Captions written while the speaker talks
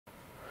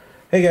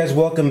Hey guys,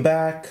 welcome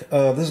back.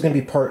 This is going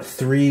to be part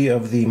 3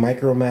 of the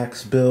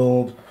MicroMax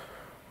build.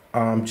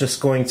 I'm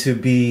just going to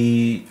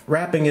be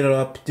wrapping it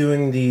up,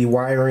 doing the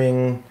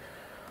wiring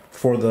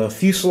for the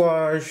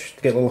fuselage,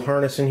 to get a little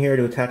harness in here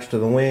to attach to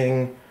the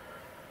wing.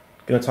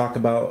 Going to talk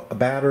about a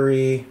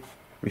battery,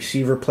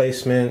 receiver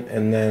placement,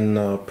 and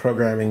then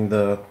programming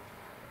the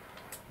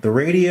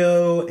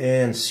radio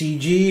and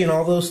CG and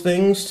all those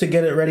things to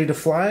get it ready to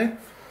fly.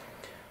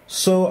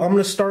 So I'm going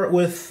to start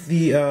with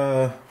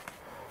the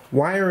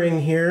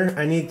wiring here.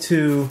 I need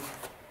to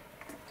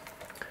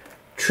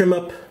trim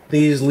up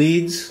these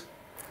leads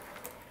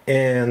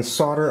and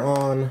solder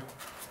on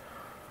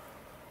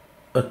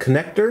a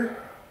connector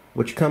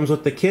which comes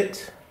with the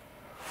kit.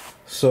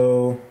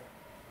 So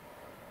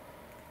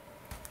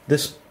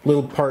this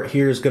little part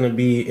here is going to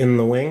be in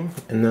the wing,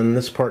 and then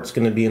this part's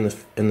going to be in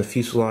the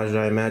fuselage,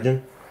 I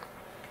imagine.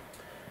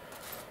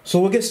 So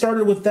we'll get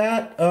started with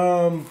that.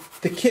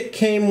 The kit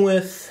came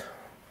with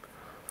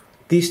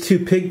these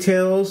 2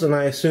 pigtails, and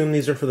I assume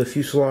these are for the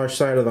fuselage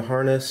side of the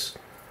harness.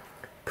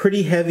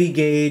 Pretty heavy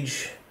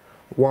gauge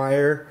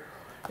wire,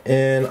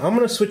 and I'm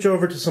going to switch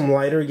over to some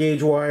lighter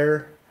gauge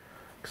wire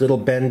because it'll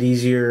bend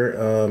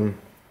easier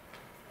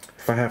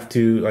if I have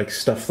to like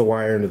stuff the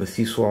wire into the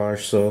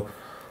fuselage. So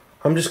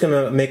I'm just going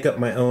to make up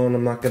my own.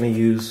 I'm not going to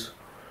use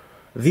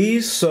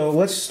these. So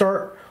let's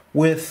start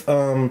with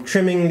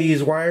trimming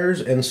these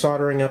wires and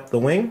soldering up the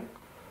wing.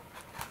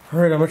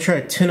 Alright, I'm going to try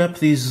to tin up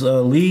these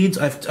leads.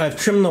 I've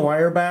trimmed the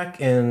wire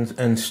back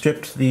and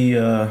stripped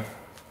the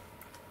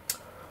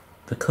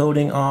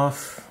coating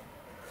off.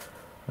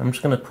 I'm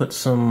just going to put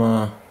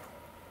some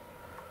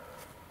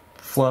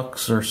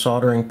flux or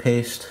soldering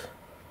paste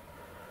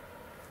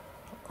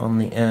on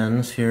the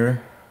ends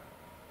here.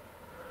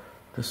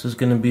 This is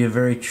going to be a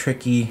very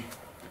tricky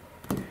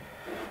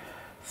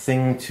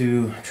thing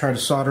to try to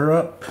solder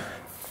up.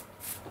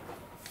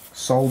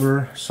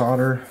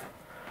 Solder.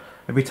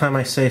 Every time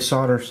I say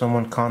solder,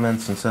 someone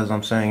comments and says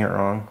I'm saying it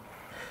wrong.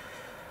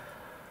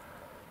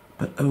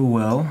 But oh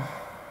well,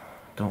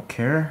 don't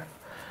care.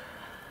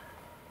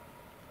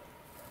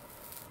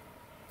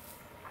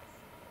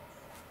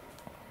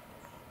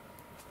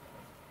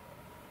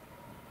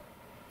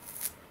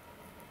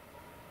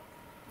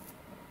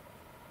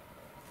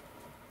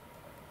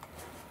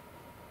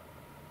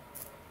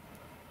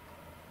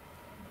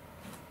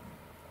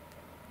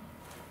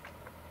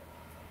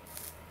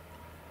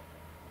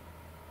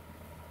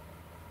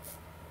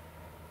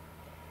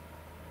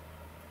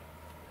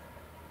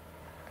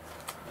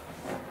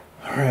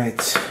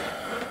 Alright,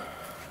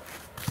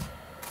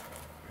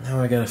 now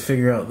I gotta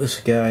figure out this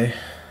guy.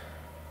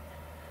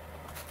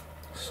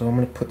 So I'm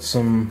gonna put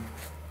some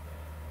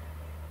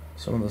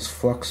of this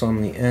flux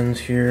on the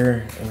ends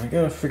here, and I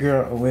gotta figure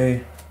out a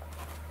way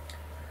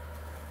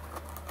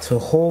to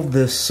hold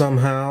this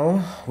somehow,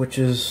 which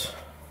is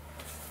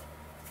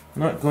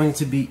not going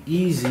to be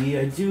easy.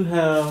 I do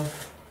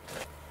have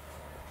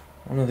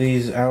one of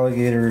these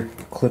alligator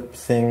clip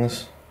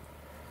things,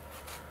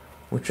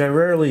 which I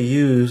rarely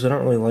use. I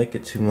don't really like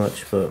it too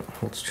much, but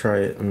let's try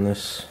it in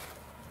this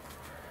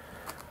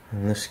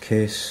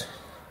case.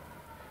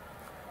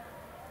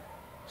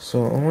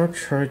 So I want to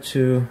try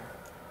to,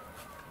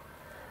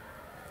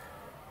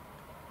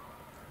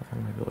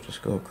 maybe I'll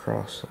just go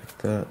across like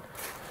that.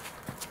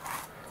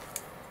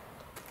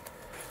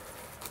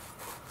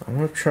 I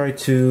want to try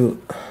to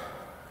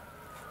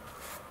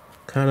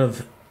kind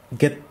of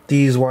get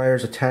these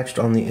wires attached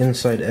on the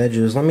inside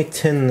edges. Let me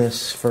tin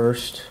this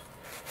first.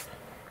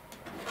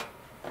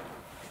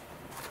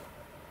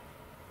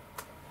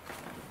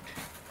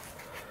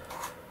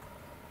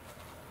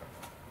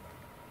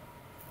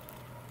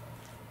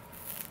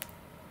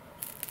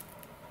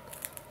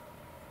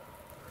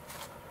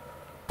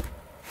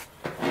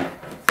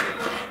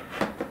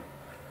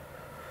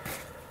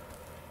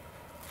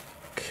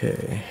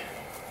 Okay.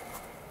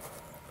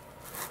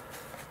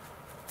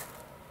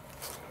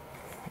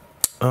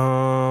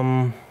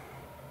 I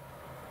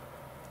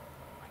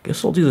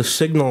guess I'll do the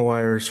signal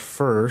wires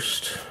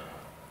first.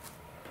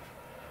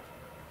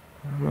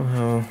 I don't know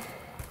how.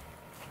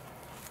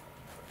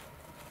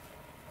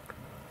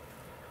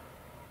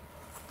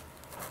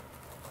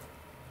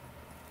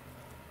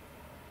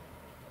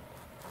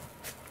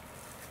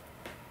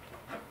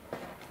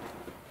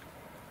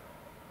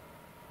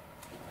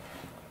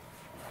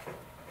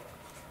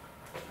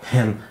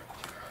 Man,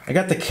 I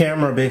got the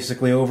camera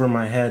basically over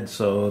my head,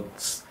 so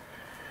it's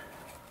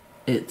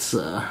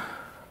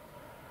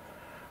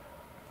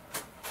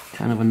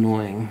kind of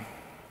annoying.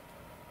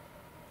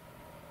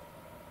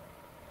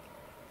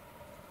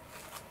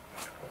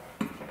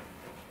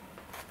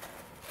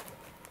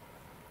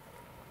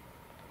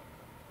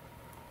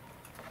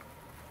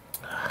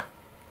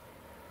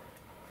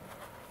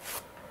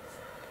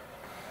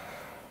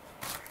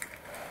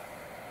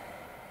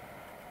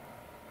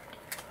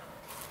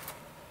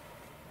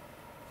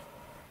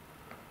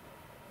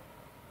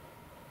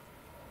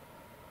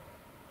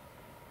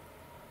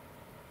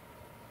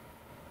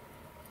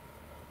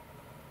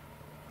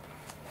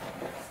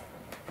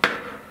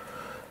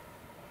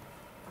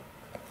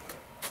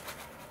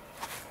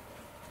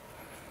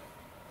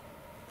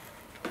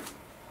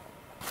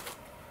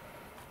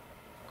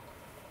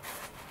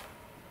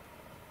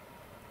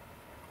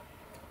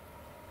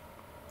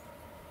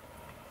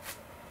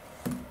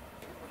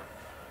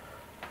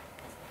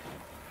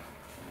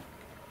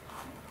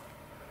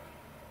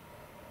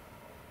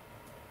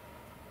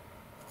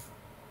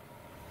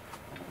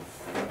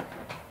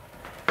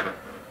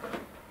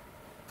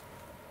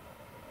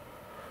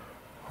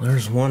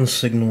 There's one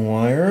signal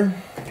wire.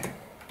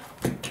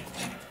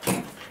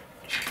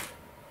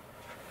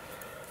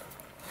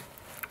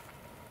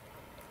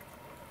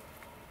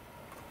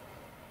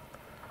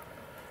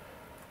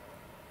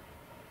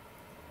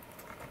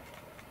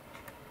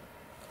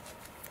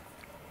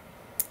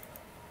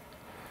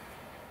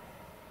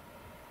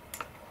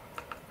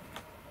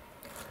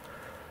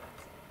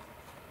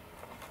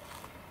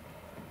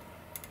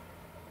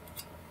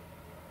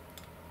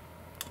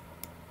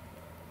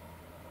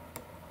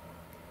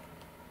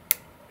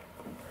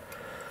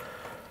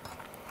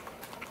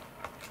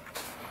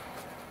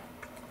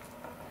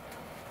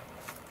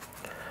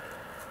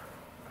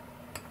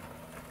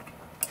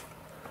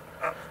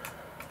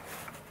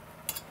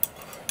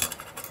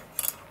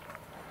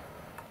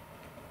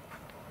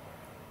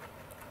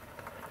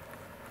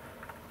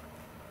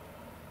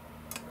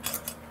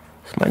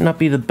 Might not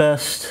be the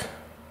best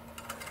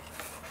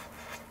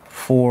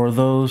for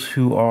those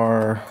who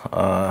are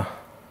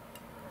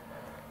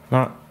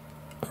not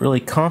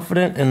really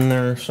confident in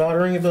their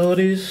soldering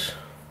abilities.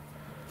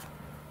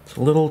 It's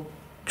a little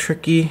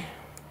tricky.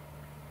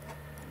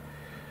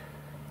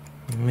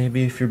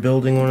 Maybe if you're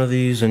building one of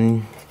these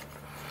and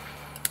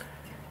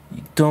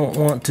you don't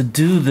want to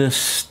do this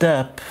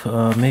step,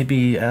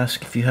 maybe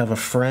ask if you have a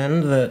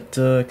friend that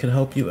could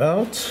help you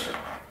out.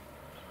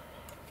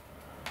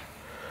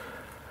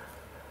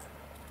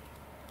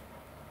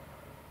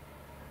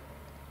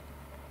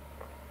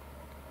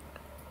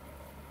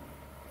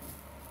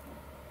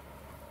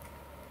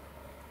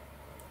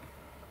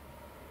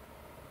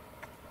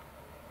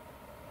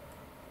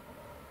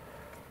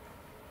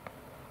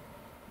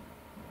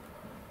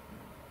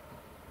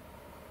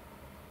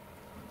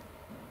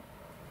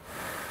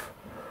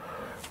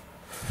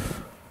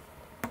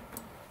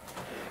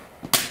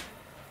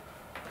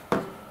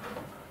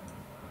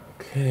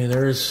 Okay,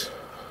 there's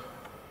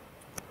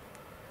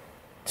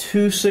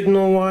 2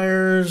 signal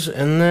wires,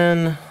 and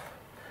then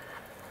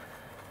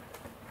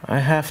I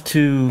have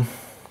to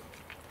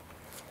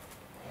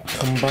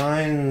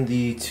combine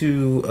the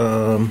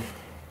 2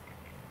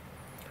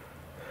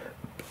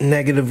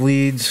 negative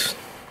leads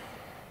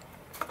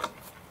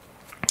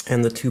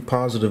and the 2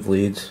 positive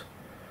leads,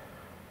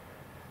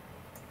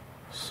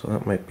 so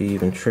that might be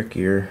even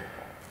trickier.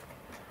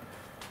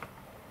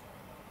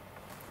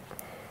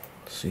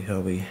 Let's see how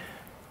we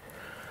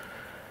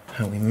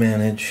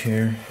manage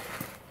here.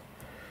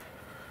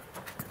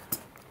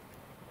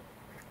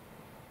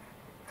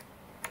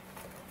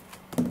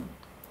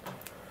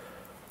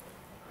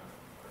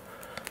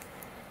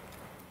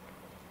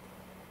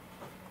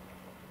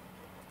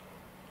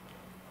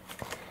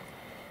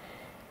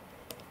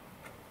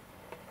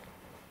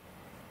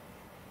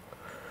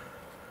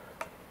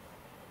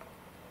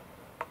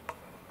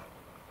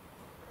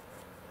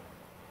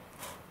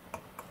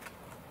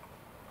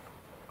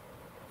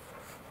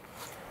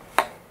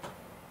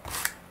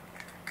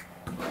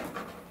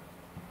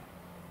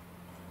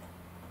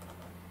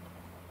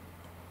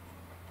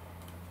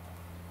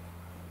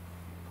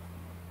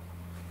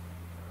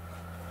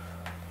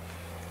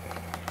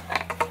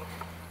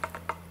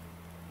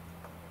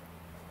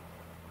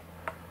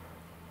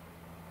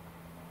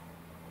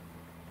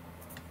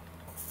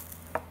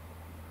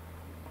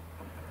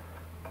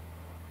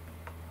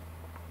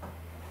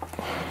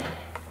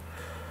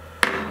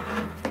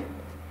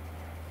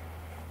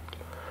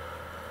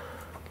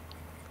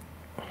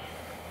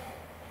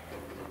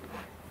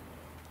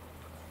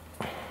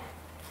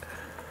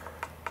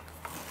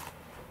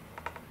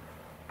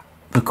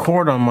 The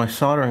cord on my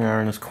soldering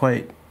iron is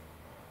quite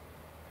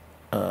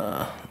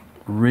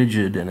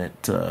rigid, and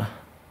it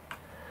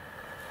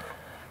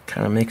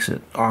kind of makes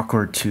it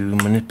awkward to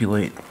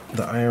manipulate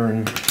the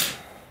iron.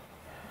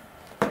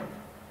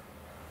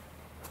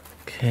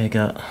 Okay, I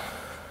got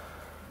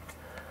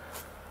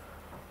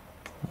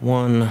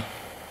 1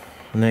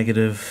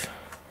 negative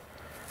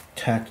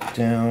tacked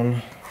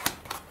down.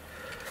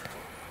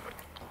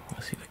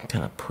 Let's see if I can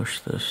kind of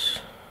push this.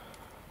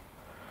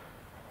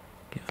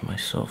 Give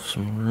myself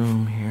some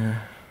room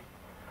here.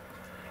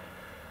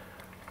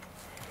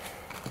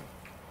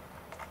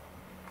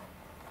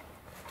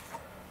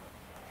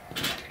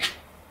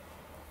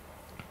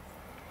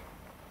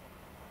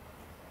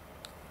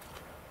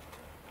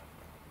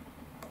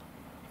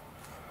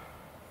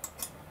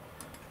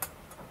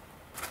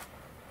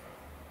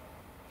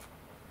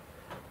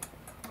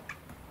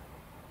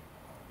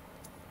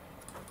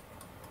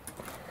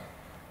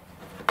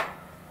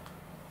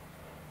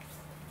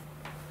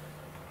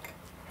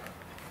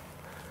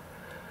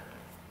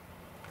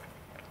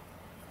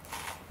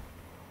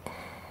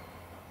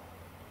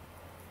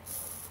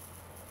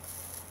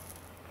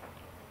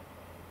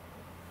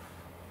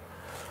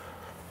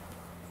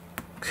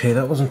 Okay,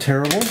 that wasn't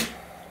terrible.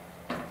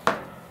 A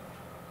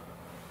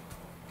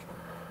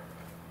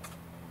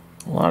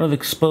lot of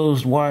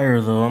exposed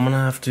wire though. I'm gonna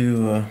have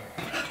to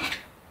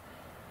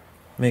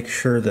make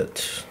sure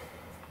that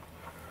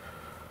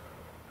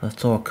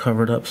that's all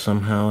covered up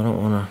somehow. I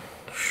don't want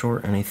to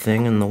short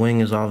anything, and the wing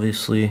is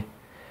obviously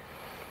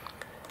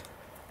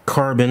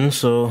carbon,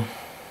 so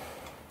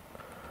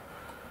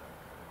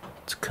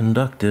It's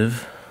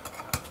conductive.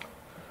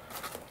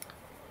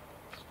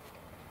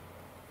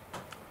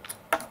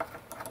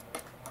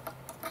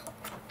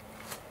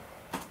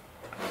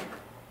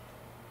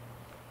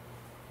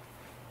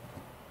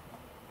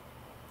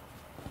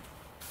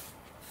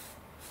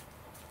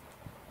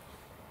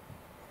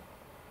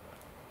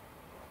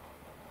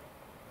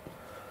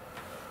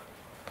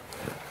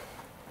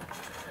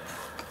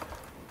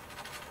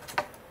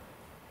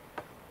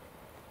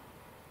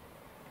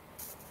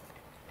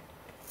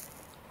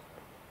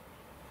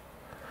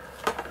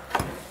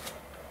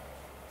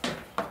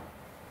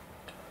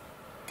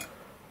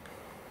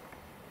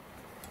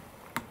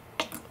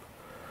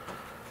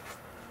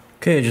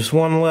 Okay, just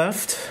one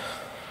left,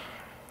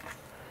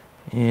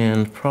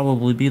 and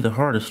probably be the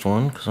hardest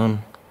one because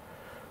I'm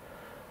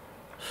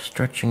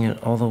stretching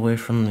it all the way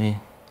from the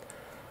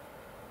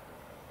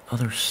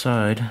other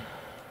side.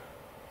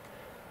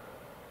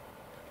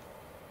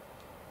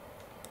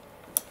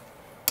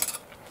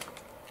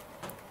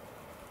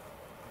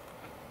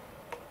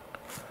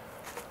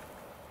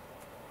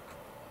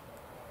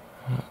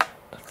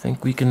 I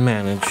think we can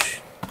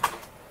manage.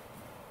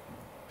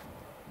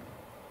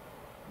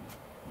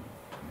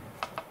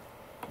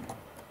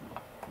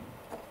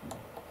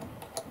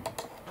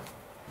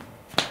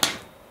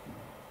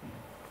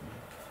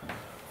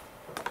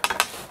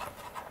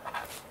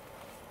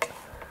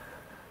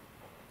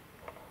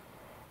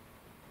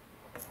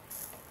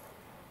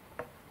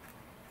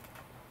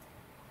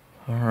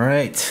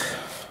 Alright,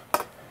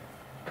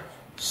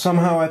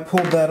 somehow I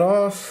pulled that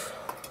off.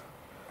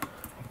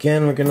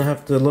 Again, we're going to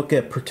have to look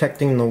at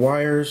protecting the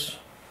wires.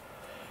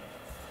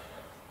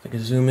 If I can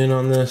zoom in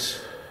on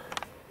this.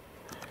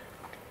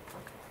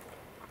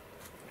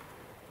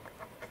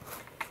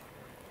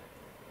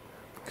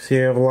 See,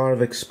 I have a lot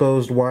of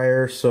exposed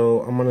wire,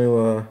 so I'm going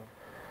to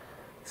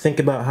think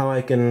about how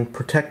I can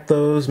protect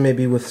those,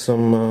 maybe with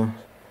some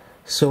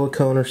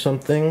silicone or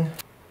something.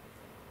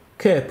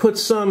 Okay, I put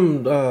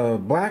some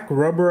black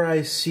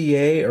rubberized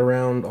CA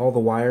around all the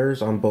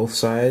wires on both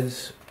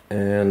sides,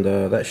 and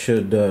that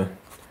should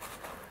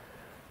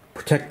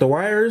protect the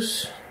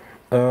wires.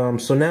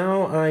 So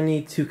now I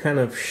need to kind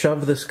of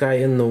shove this guy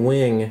in the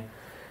wing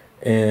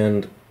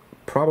and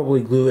probably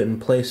glue it in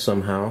place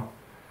somehow.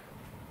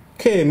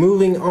 Okay,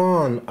 moving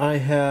on, I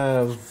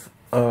have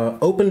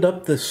opened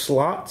up this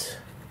slot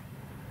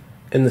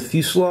in the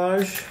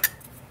fuselage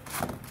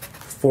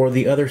for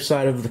the other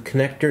side of the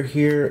connector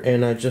here,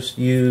 and I just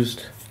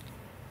used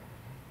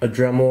a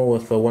Dremel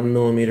with a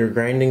 1mm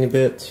grinding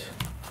bit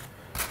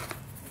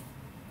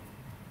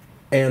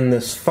and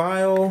this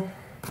file,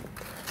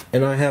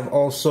 and I have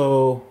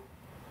also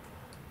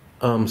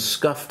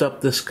scuffed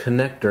up this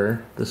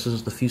connector. This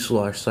is the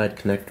fuselage side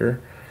connector,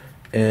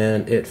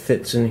 and it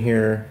fits in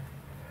here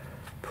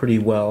pretty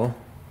well,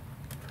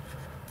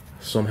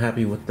 so I'm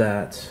happy with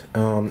that.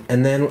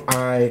 And then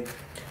I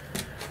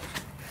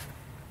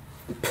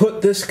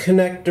put this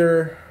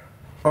connector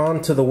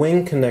onto the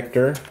wing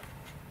connector.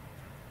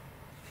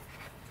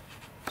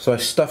 So I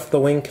stuffed the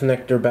wing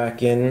connector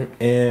back in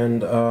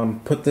and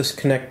put this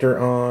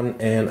connector on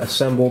and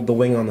assembled the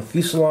wing on the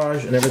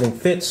fuselage, and everything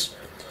fits.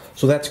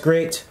 So that's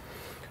great.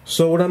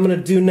 So what I'm going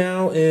to do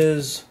now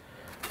is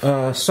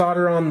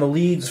solder on the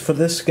leads for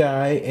this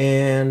guy,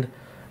 and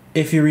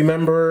if you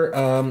remember,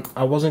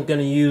 I wasn't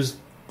going to use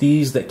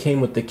these that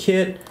came with the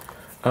kit.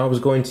 I was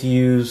going to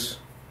use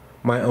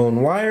my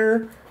own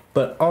wire,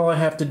 but all I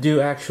have to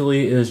do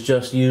actually is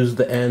just use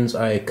the ends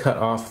I cut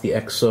off the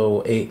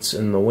XO8s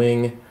in the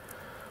wing.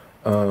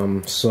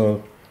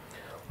 So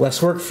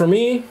less work for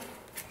me.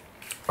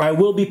 I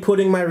will be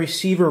putting my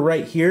receiver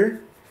right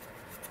here,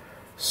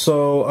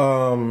 so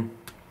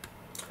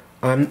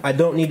I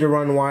don't need to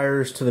run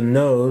wires to the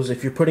nose.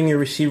 If you're putting your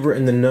receiver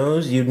in the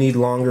nose, you need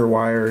longer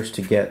wires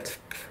to get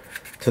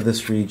to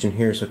this region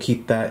here, so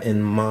keep that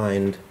in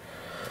mind.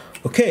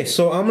 Okay,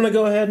 so I'm going to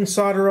go ahead and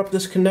solder up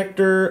this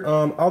connector.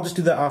 I'll just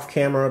do that off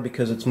camera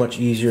because it's much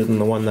easier than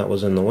the one that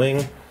was in the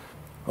wing.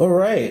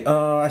 Alright,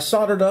 I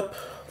soldered up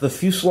the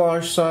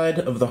fuselage side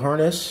of the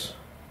harness,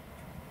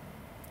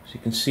 as you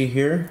can see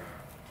here.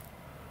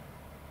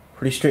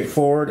 Pretty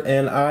straightforward,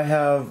 and I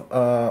have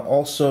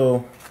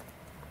also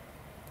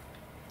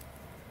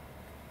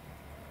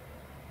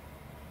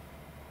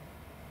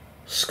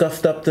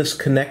scuffed up this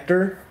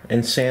connector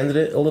and sanded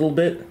it a little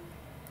bit,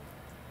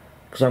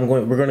 because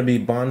we're going to be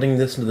bonding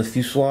this into the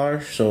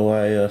fuselage. So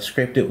I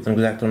scraped it with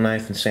an X-Acto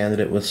knife and sanded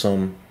it with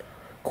some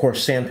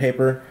coarse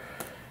sandpaper.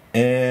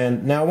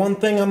 And now one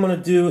thing I'm going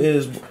to do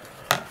is,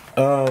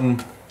 so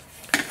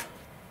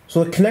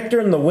the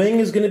connector in the wing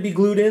is going to be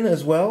glued in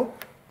as well,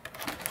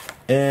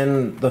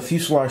 and the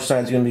fuselage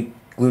side is going to be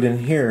glued in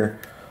here.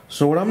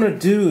 So what I'm going to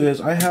do is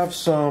I have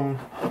some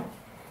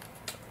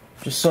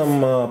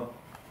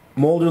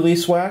mold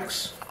release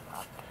wax.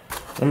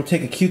 I'm going to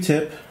take a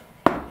Q-tip,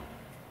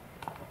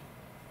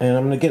 and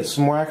I'm going to get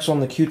some wax on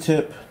the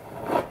Q-tip,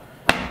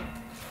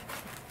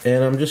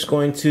 and I'm just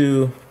going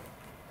to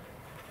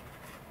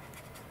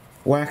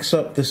wax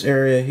up this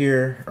area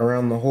here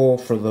around the hole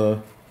for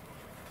the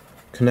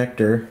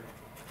connector.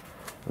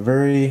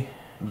 Very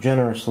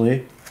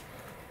generously.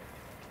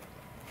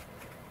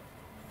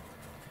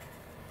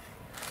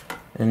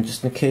 And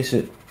just in case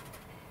it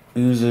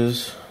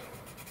oozes,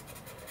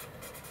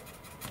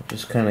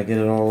 just kind of get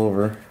it all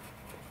over.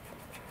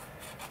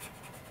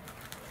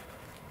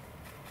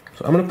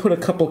 So I'm going to put a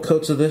couple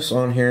coats of this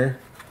on here.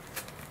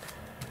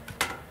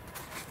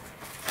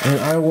 And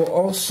I will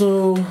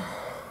also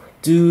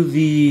do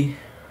the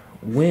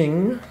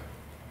wing.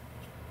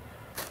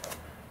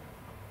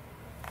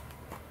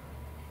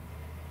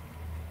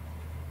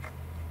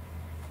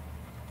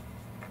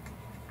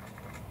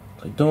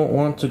 I don't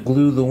want to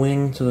glue the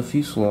wing to the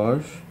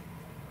fuselage.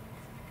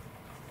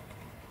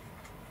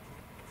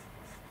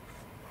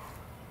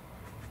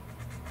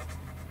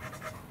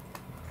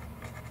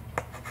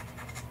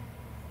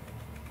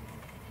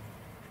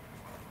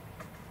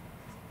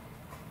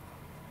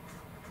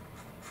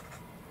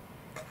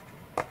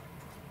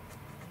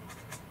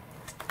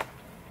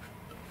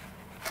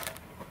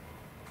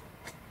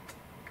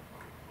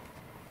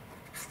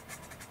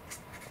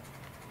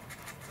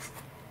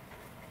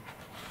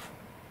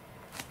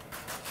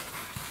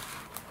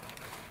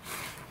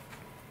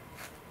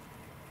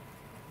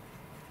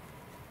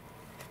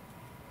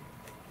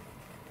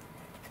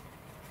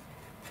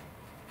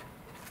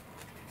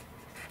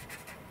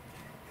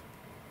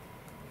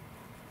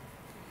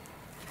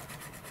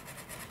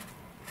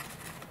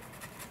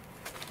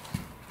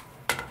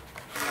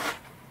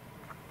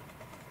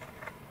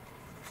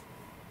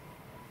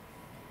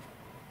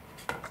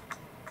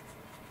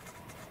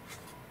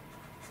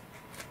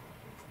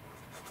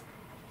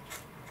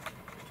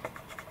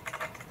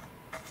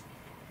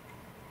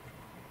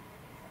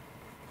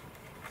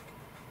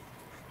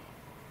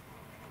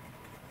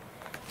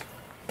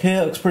 Okay,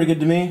 that looks pretty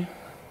good to me.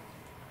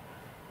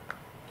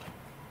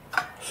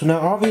 So now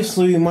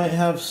obviously we might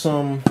have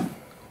some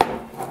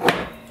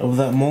of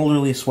that mold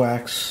release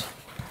wax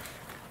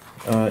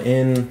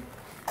in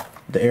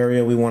the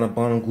area we want to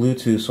bond and glue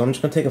to. So I'm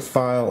just going to take a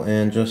file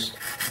and just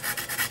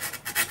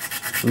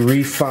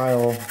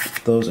refile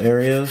those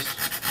areas.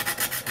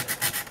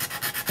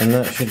 And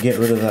that should get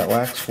rid of that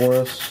wax for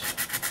us,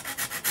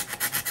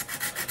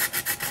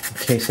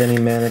 in case any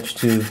manage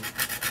to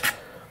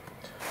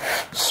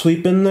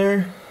sweep in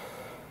there.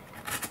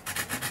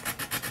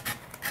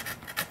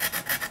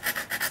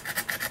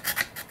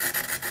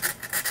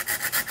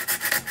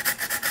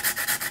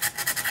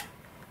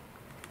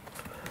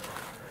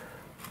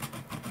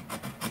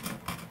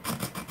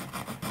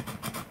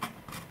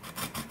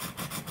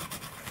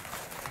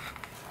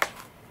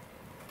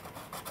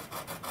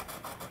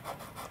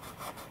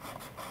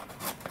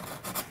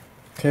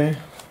 Okay.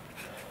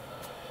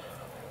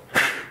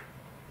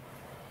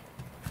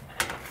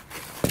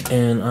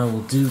 And I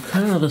will do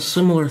kind of a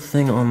similar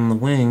thing on the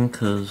wing,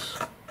 because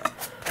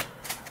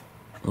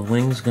the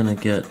wing's gonna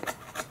get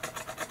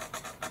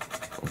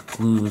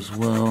glue as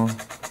well.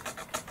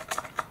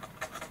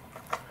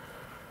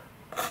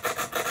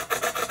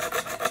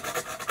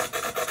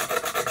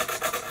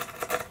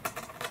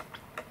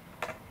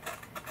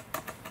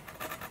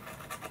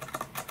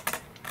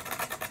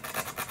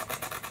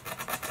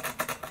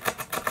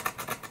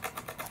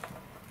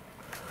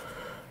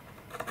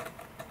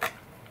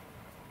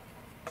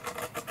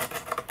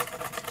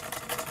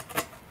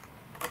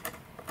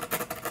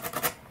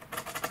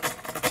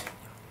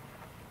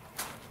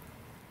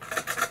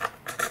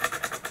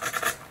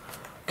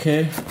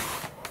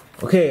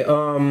 Okay,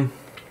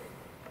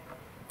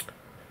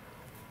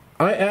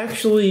 I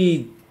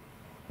actually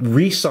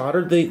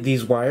resoldered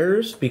these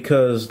wires,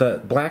 because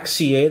that black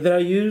CA that I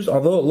used,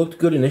 although it looked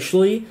good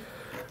initially,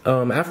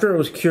 after it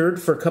was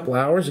cured for a couple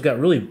hours, it got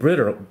really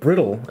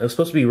brittle. It was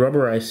supposed to be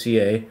rubberized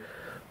CA.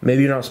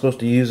 Maybe you're not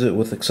supposed to use it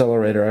with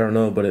accelerator, I don't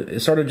know, but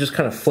it started just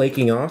kind of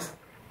flaking off.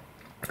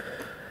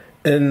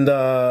 And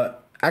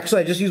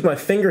actually I just used my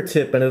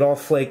fingertip and it all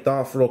flaked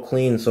off real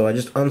clean, so I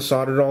just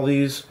unsoldered all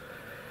these.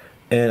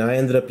 And I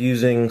ended up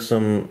using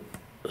some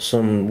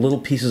little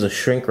pieces of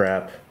shrink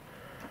wrap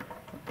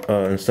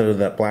instead of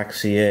that black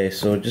CA.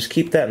 So just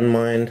keep that in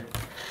mind.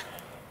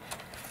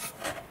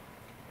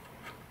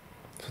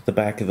 That's what the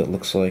back of it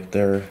looks like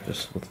there,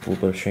 just with a little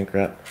bit of shrink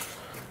wrap.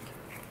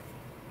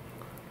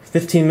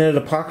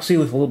 15-minute epoxy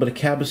with a little bit of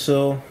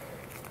Cabosil.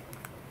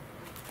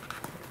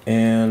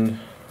 And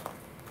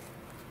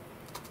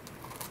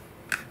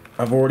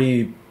I've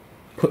already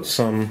put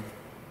some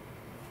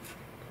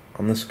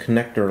on this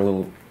connector a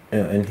little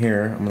in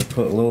here. I'm going to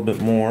put a little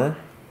bit more.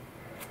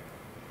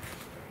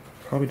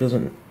 Probably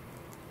doesn't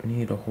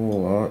need a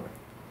whole lot.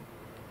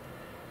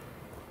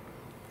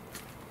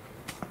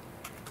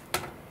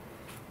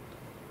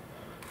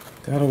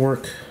 Gotta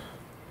work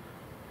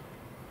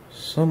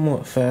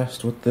somewhat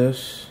fast with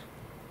this.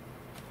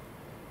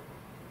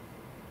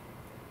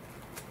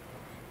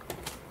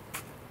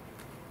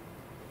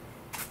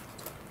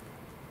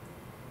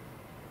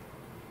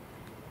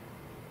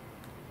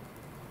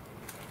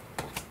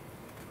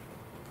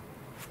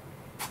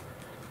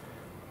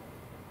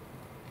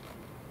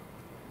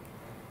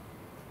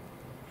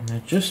 And I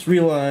just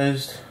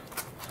realized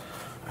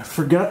I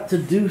forgot to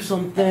do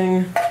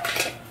something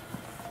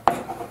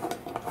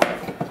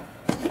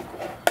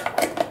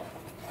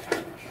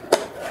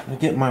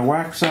get my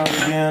wax out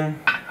again.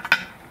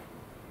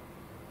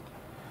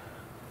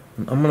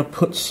 I'm going to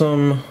put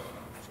some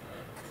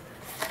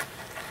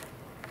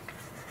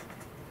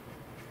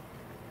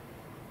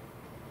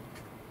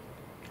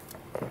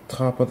on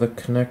top of the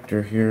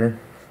connector here.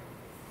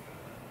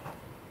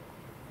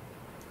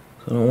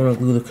 So I don't want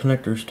to glue the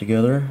connectors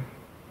together.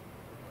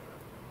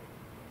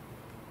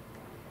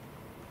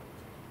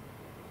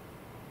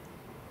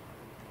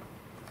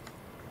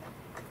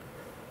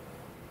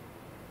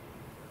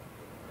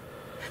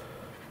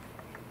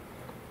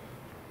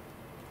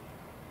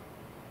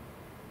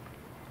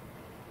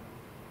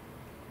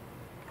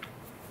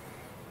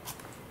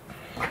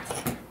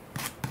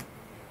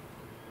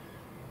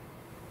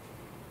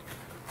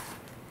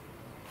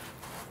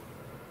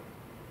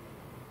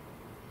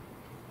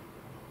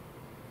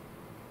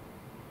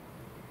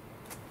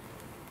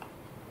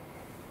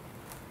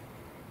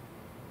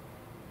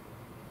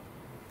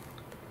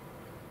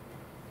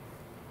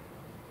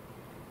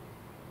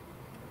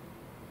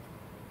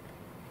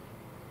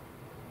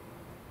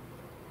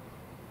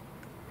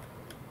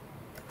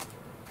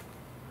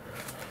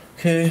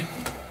 Okay.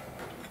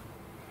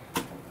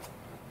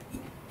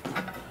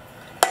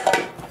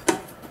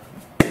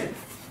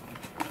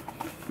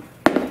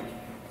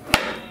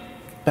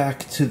 Back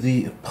to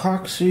the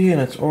epoxy, and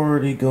it's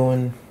already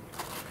going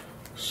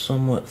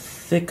somewhat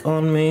thick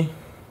on me.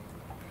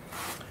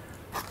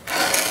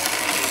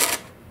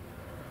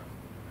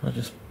 I'll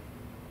just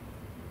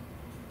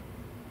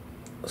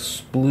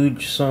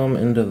splooge some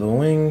into the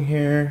wing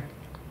here.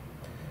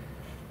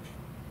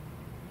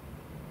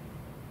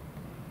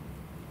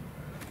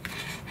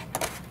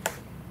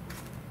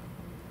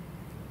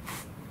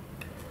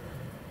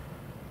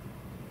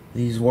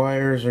 These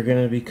wires are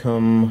going to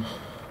become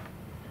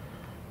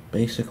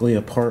basically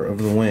a part of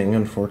the wing,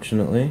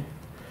 unfortunately.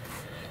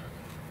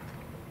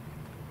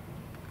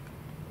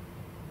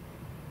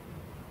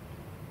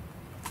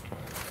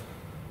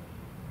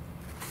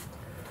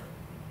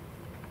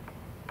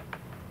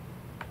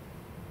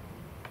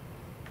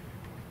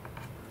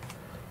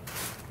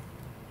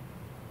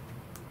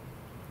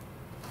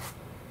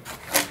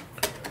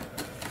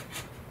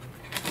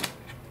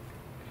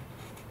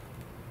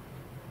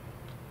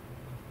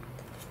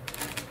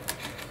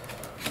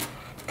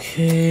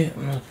 Okay,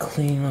 I'm gonna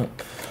clean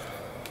up.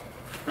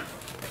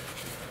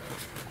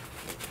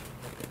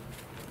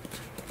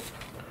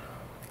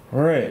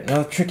 Alright,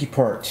 now the tricky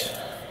part.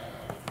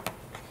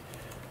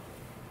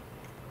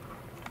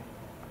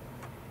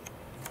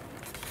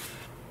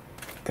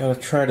 Gotta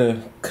try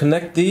to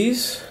connect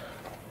these.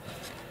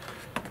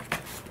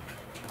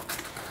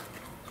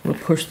 I'm gonna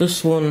push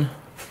this one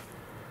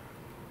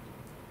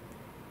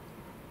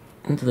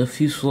into the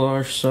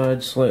fuselage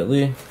side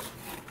slightly.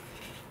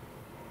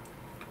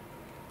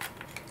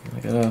 I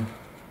gotta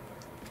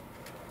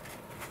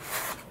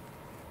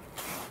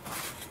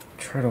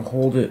try to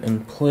hold it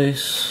in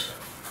place.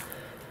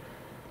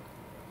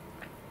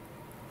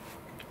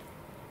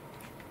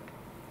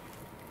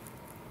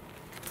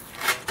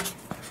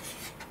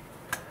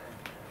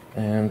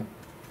 And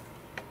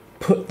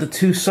put the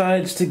two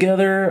sides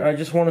together. I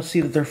just want to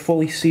see that they're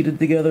fully seated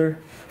together.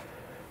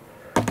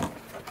 There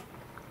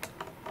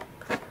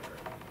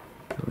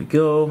we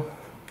go.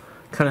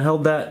 Kind of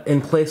held that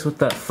in place with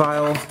that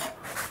file.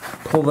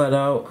 Pull that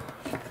out,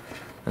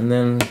 and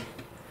then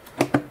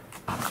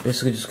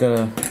basically just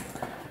gotta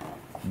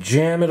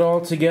jam it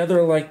all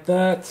together like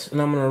that,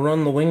 and I'm gonna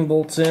run the wing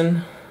bolts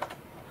in.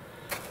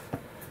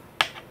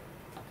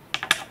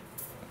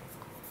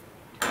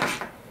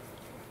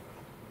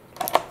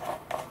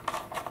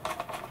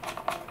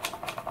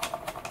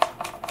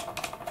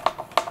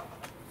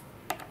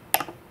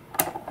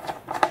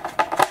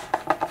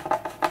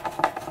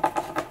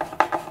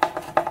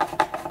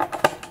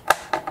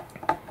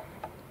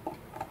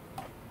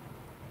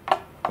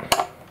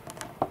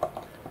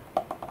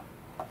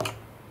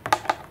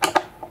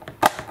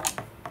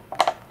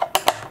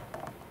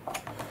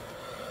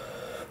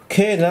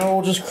 Okay, now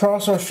we'll just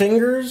cross our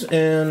fingers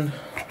and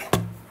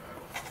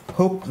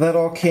hope that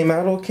all came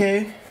out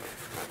okay.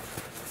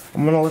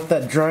 I'm gonna let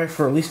that dry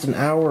for at least an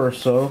hour or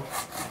so.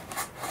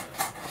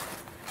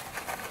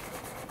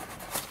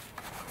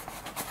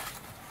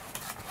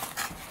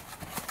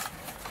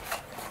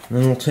 And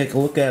then we'll take a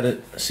look at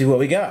it, see what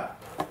we got.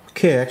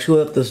 Okay, I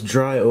actually let this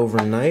dry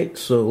overnight,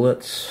 so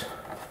let's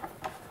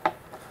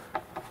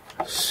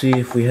see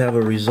if we have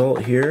a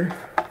result here.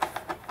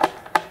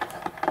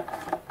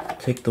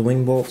 Take the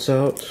wing bolts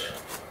out.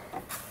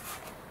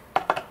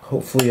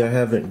 Hopefully I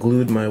haven't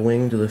glued my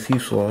wing to the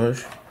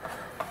fuselage.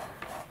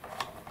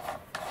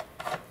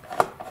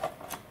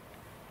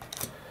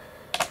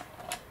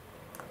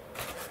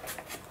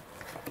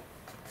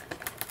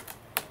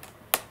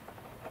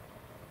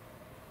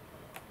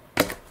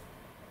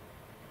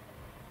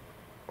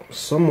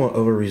 Somewhat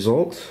of a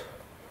result.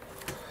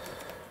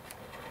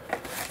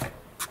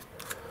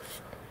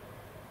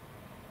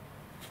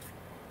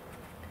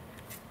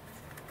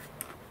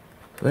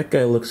 That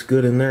guy looks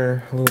good in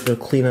there. A little bit of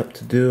cleanup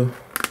to do.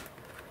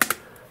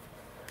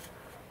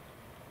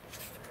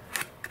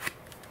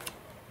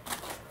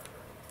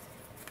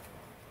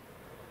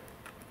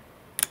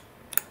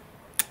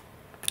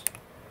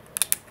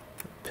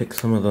 take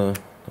some of the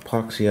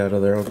epoxy out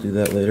of there. I'll do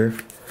that later.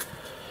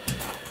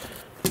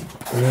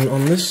 And then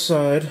on this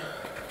side,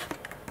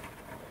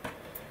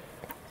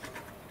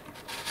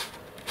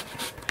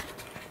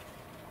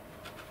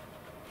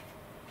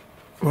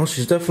 well,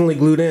 she's definitely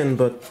glued in,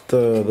 but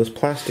this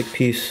plastic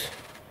piece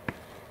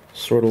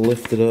sort of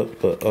lifted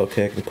up, but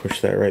okay, I can push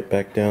that right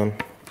back down.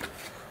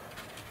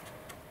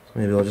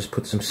 Maybe I'll just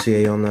put some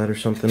CA on that or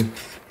something.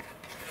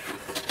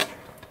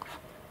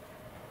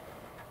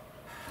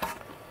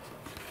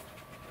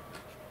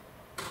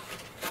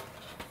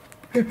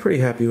 Okay, pretty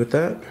happy with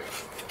that.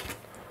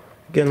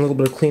 Again, a little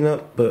bit of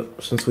cleanup,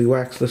 but since we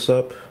waxed this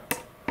up,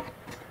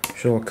 it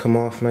should all come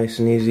off nice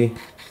and easy.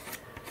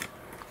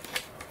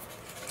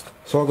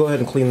 So I'll go ahead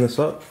and clean this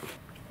up.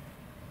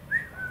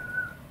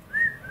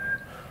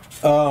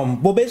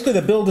 Well, basically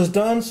the build is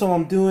done, so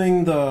I'm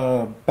doing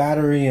the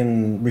battery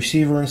and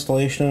receiver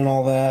installation and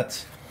all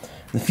that.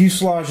 The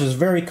fuselage is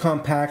very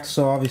compact,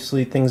 so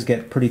obviously things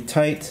get pretty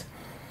tight.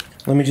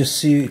 Let me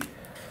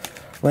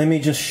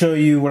just show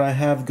you what I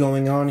have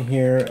going on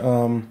here.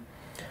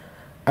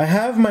 I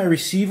have my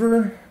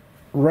receiver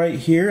right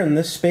here in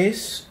this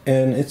space,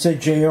 and it's a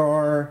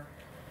JR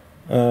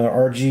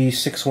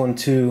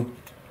RG612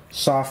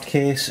 soft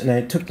case, and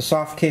I took the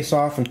soft case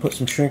off and put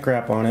some shrink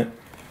wrap on it.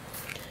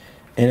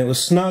 And it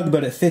was snug,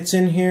 but it fits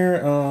in here.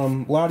 A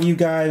lot of you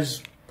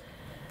guys,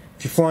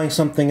 if you're flying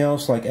something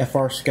else like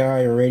FR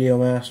Sky or Radio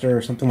Master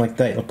or something like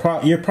that,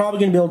 you're probably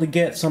going to be able to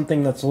get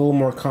something that's a little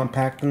more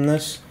compact than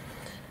this.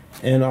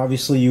 And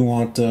obviously you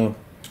want a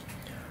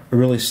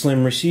really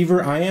slim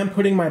receiver. I am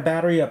putting my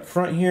battery up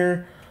front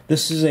here.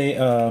 This is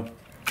a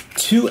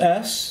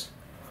 2S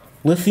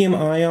lithium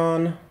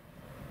ion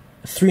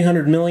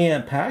 300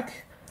 milliamp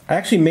pack. I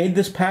actually made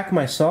this pack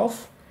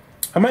myself.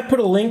 I might put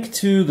a link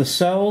to the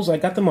cells. I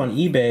got them on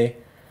eBay.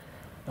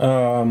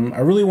 I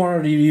really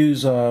wanted to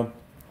use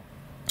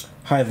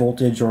high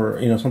voltage,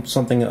 or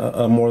something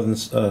more than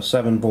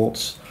 7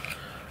 volts.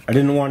 I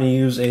didn't want to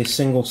use a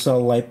single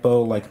cell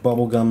LiPo like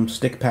bubblegum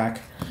stick pack,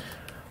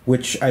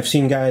 which I've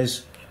seen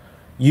guys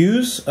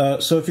use.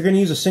 So if you're going to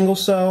use a single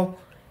cell,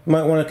 you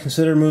might want to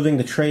consider moving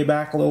the tray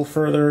back a little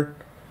further.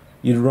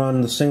 You'd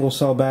run the single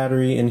cell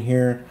battery in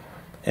here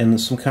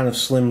and some kind of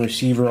slim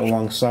receiver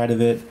alongside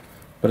of it.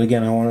 But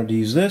again, I wanted to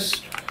use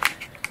this.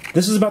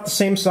 This is about the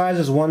same size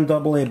as one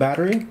AA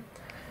battery,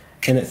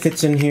 and it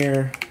fits in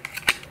here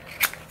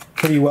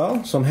pretty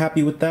well, so I'm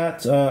happy with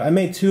that. I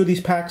made 2 of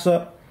these packs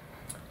up,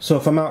 so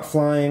if I'm out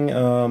flying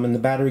and the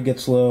battery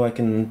gets low, I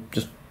can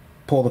just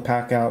pull the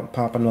pack out,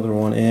 pop another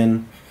one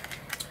in.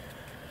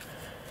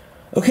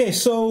 Okay,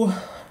 so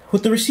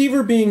with the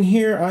receiver being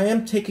here, I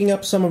am taking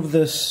up some of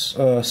this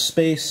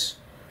space.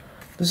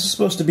 This is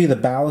supposed to be the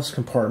ballast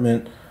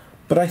compartment,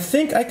 but I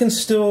think I can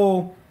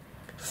still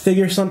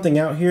figure something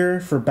out here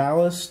for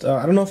ballast.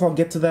 I don't know if I'll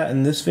get to that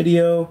in this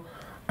video.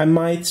 I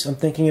might. I'm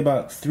thinking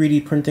about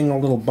 3D printing a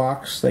little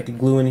box that I could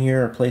glue in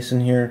here or place in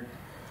here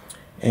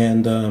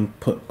and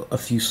put a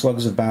few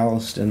slugs of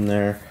ballast in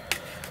there.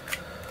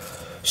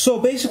 So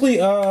basically,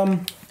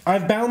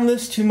 I've bound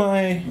this to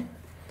my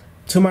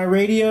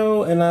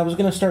radio, and I was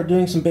going to start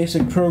doing some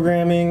basic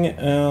programming,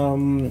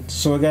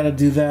 so I got to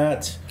do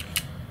that.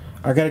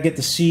 I got to get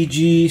the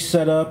CG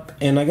set up,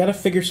 and I got to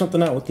figure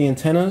something out with the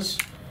antennas.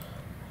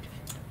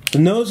 The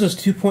nose is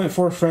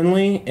 2.4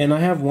 friendly, and I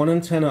have one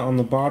antenna on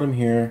the bottom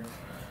here,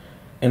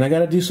 and I got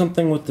to do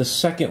something with the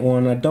second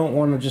one. I don't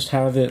want to just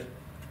have it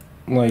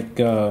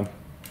like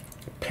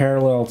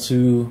parallel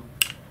to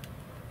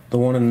the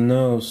one in the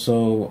nose,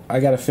 so I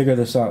got to figure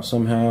this out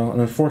somehow.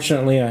 And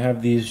unfortunately, I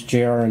have these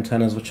JR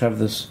antennas which have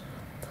this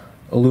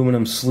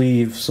aluminum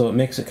sleeve, so it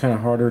makes it kind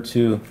of harder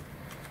to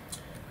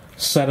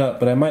set up.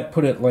 But I might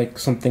put it like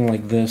something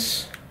like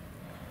this,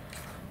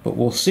 but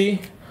we'll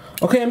see.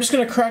 Okay, I'm just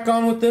going to crack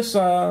on with this.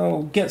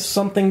 I'll get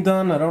something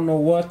done, I don't know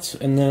what,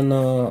 and then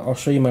I'll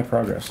show you my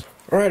progress.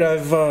 Alright,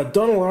 I've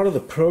done a lot of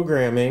the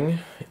programming,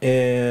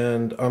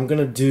 and I'm going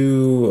to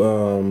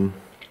do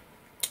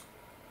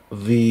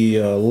the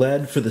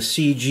LED for the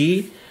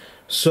CG.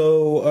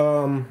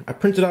 So I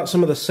printed out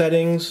some of the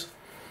settings,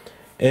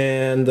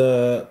 and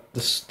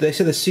they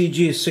say the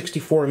CG is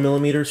 64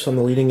 millimeters on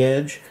the leading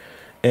edge,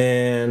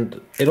 and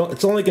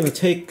it's only going to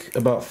take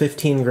about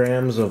 15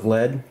 grams of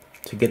lead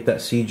to get that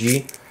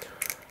CG.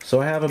 So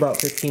I have about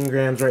 15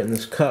 grams right in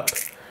this cup,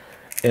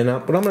 and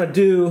what I'm going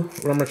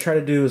to try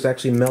to do is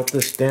actually melt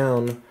this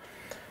down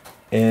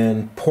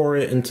and pour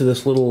it into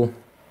this little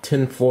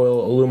tin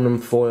foil, aluminum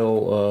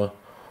foil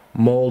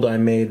mold I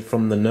made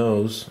from the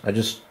nose. I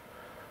just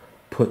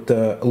put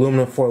the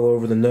aluminum foil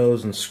over the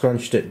nose and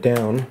scrunched it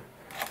down.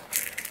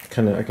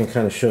 I can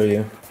kind of show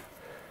you,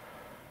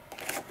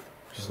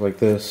 just like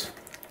this.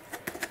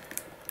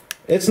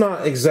 It's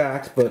not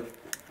exact, but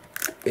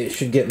it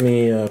should get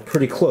me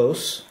pretty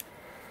close.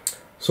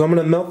 So I'm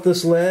going to melt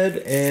this lead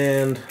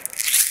and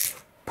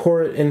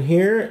pour it in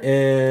here,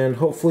 and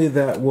hopefully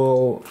that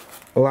will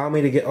allow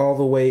me to get all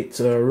the weight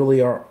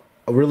really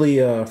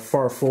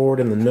far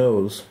forward in the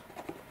nose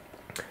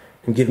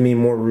and give me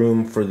more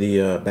room for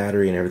the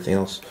battery and everything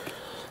else.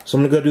 So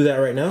I'm going to go do that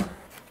right now.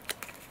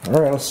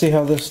 Alright, let's see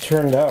how this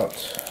turned out.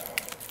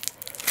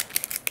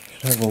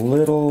 Should have a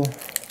little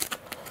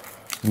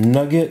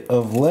nugget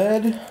of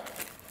lead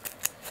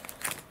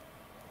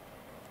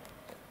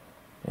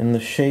in the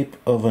shape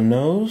of a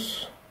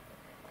nose.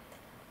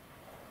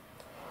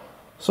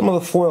 Some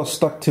of the foil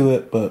stuck to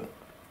it, but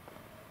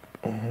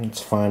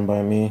it's fine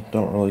by me.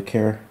 Don't really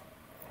care.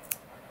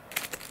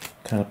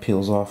 Kind of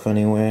peels off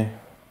anyway.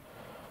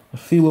 A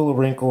few little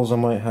wrinkles I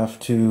might have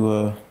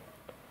to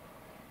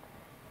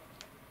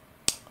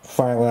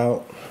file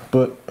out,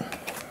 but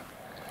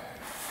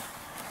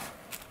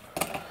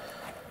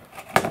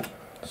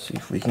let's see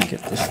if we can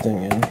get this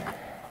thing in.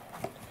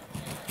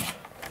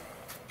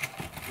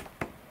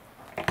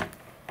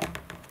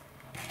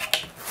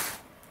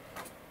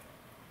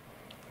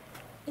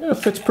 Yeah, it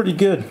fits pretty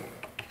good.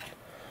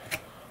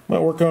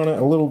 Might work on it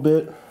a little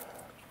bit.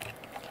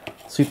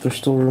 See if there's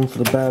still room for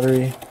the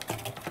battery.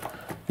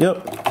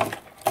 Yep.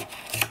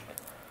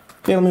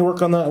 Okay, let me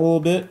work on that a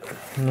little bit,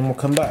 and then we'll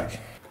come back.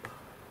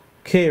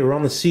 Okay, we're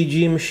on the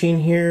CG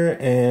machine here,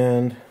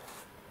 and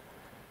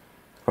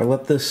if I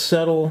let this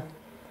settle,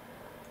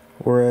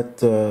 we're at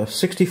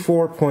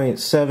 64.7,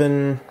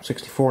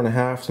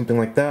 64.5, something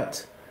like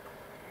that.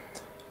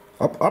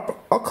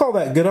 I'll call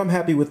that good. I'm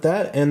happy with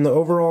that. And the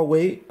overall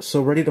weight,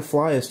 so ready to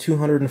fly, is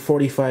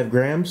 245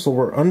 grams, so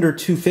we're under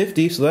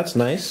 250, so that's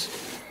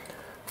nice.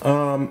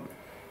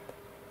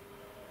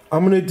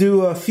 I'm going to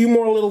do a few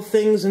more little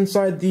things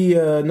inside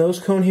the nose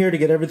cone here to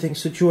get everything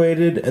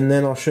situated, and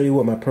then I'll show you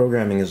what my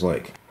programming is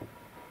like.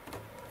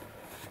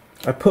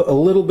 I put a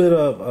little bit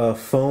of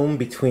foam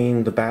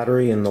between the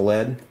battery and the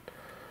lead.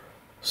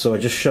 So I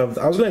just shoved,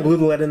 I was going to glue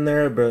the lead in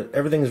there, but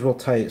everything's real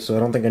tight, so I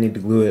don't think I need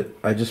to glue it.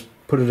 I just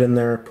put it in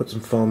there, put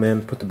some foam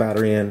in, put the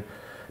battery in.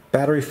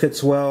 Battery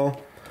fits well.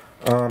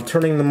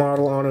 Turning the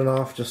model on and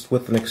off just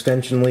with an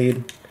extension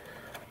lead.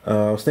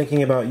 I was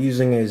thinking about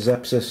using a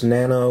Zepsys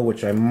Nano,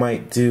 which I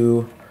might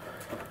do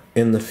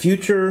in the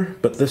future,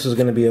 but this is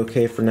going to be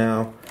okay for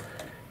now.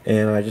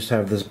 And I just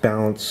have this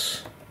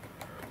balance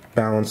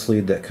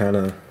lead that kind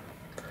of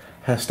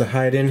has to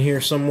hide in here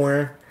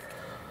somewhere.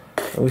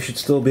 We should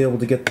still be able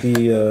to get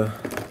the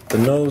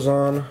nose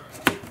on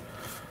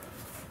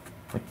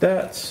like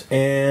that,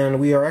 and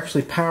we are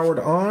actually powered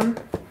on.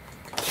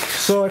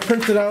 So I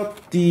printed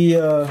out the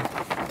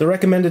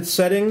recommended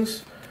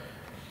settings.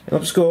 I'll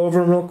just go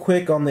over them real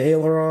quick. On the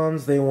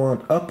ailerons, they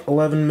want up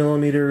 11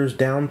 millimeters,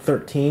 down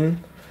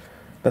 13.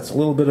 That's a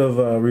little bit of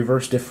a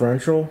reverse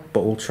differential,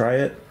 but we'll try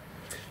it.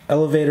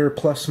 Elevator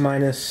plus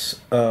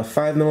minus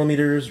 5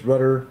 millimeters,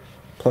 rudder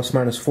plus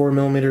minus 4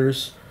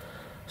 millimeters.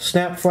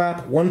 Snap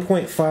flap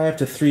 1.5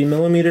 to 3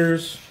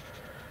 millimeters.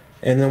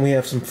 And then we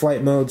have some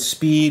flight mode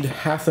speed,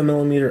 0.5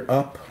 millimeter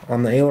up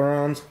on the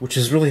ailerons, which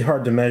is really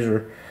hard to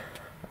measure.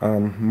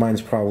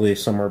 Mine's probably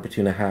somewhere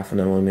between 0.5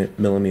 and a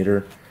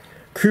millimeter.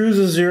 Cruise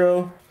is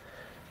 0,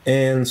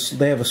 and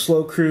they have a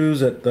slow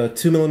cruise at the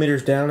 2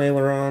 millimeters down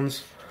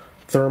ailerons,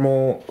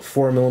 thermal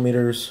 4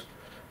 millimeters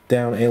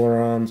down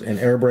ailerons, and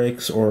air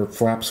brakes or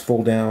flaps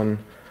full down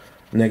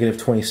negative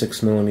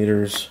 26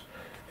 millimeters,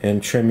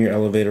 and trim your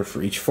elevator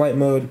for each flight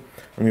mode.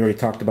 And we already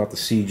talked about the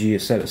CG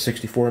is set at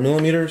 64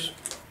 millimeters.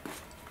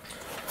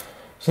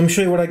 So let me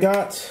show you what I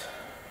got.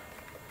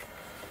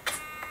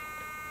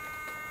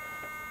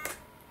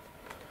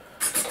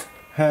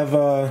 Have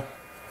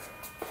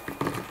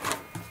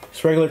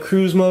regular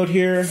cruise mode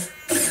here.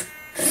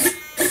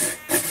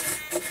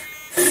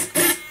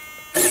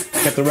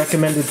 Got the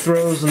recommended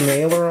throws and the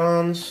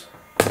ailerons.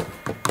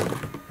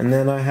 And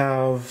then I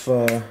have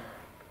the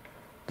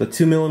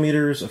 2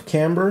 millimeters of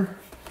camber.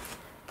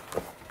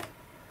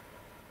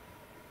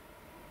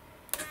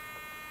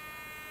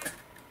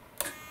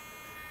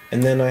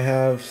 And then I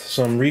have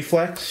some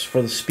reflex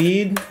for the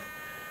speed.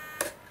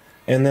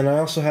 And then I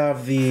also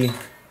have the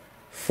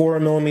 4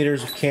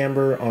 millimeters of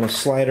camber on a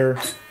slider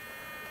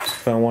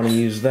if I want to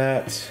use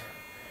that.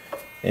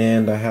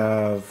 And I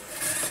have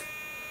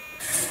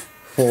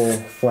full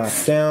flap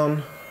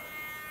down.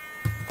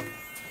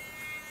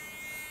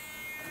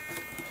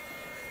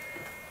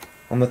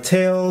 On the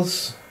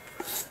tails,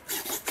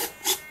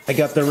 I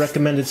got the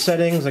recommended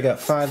settings. I got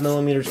 5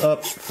 millimeters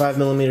up, 5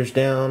 millimeters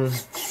down,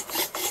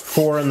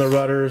 4 in the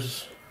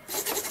rudders.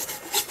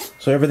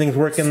 So everything's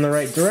working in the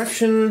right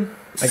direction.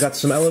 I got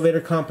some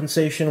elevator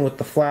compensation with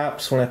the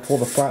flaps. When I pull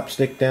the flap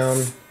stick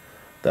down,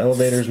 the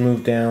elevators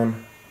move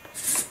down.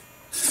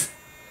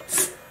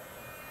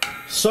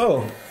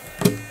 So,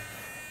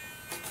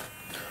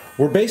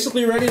 we're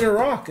basically ready to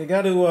rock. I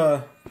got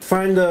to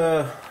find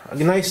a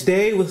nice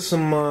day with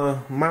some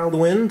mild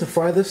wind to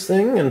fly this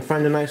thing and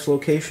find a nice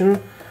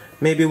location.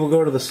 Maybe we'll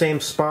go to the same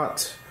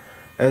spot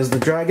as the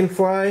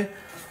Dragonfly.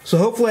 So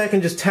hopefully I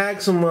can just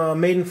tag some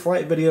maiden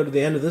flight video to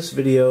the end of this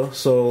video.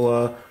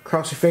 So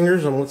cross your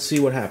fingers and let's see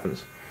what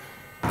happens.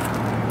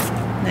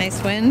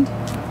 Nice wind.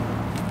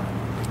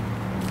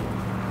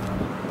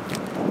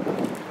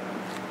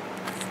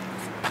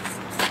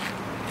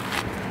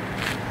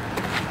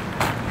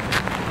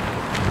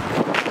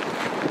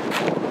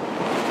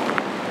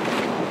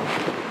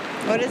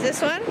 What is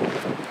this one?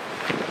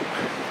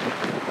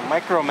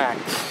 MicroMax.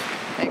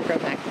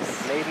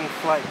 MicroMax. Maiden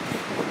flight.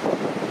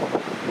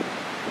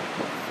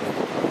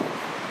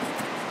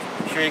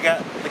 Sure you got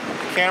the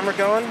camera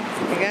going?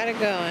 We got it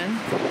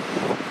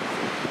going.